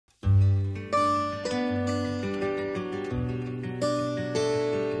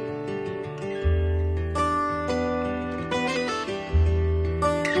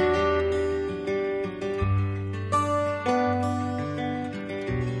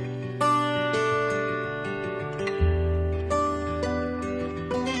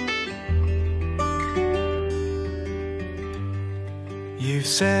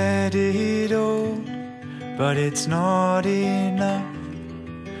said it all, but it's not enough.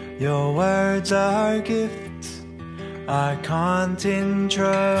 Your words are gifts I can't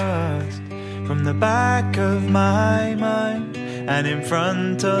entrust. From the back of my mind and in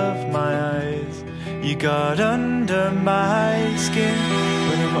front of my eyes, you got under my skin,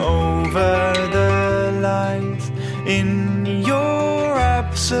 put them over the lines. In your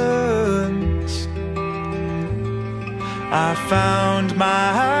absence, I found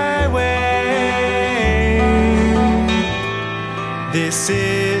my way. This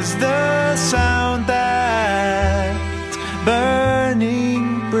is the sound that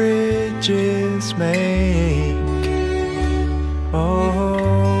burning bridges make. Oh,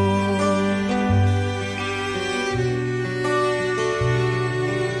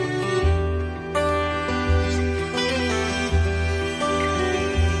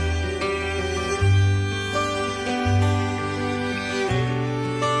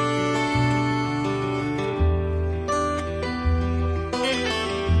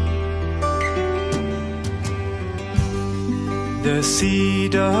 the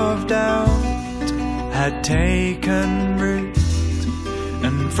seed of doubt had taken root,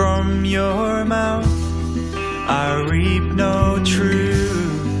 and from your mouth I reap no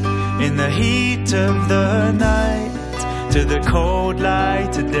truth. In the heat of the night to the cold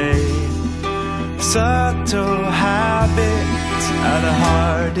light of day, subtle habits are the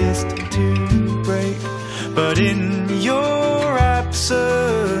hardest to break. But in your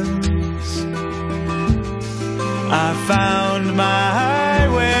absence, I found my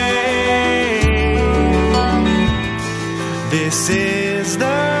way. This is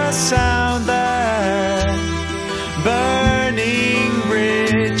the sound that burning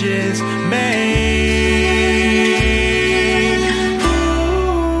bridges make.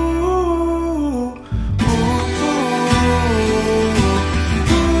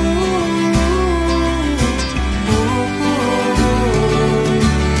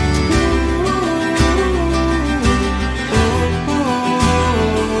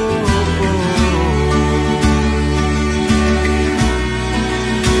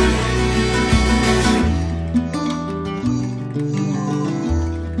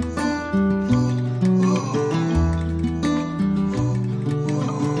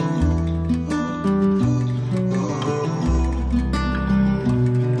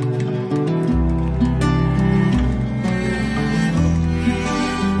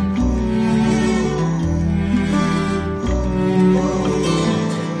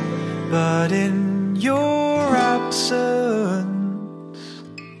 But in your absence,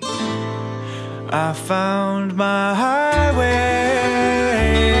 I found my highway.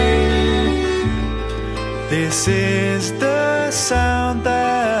 This is the sound that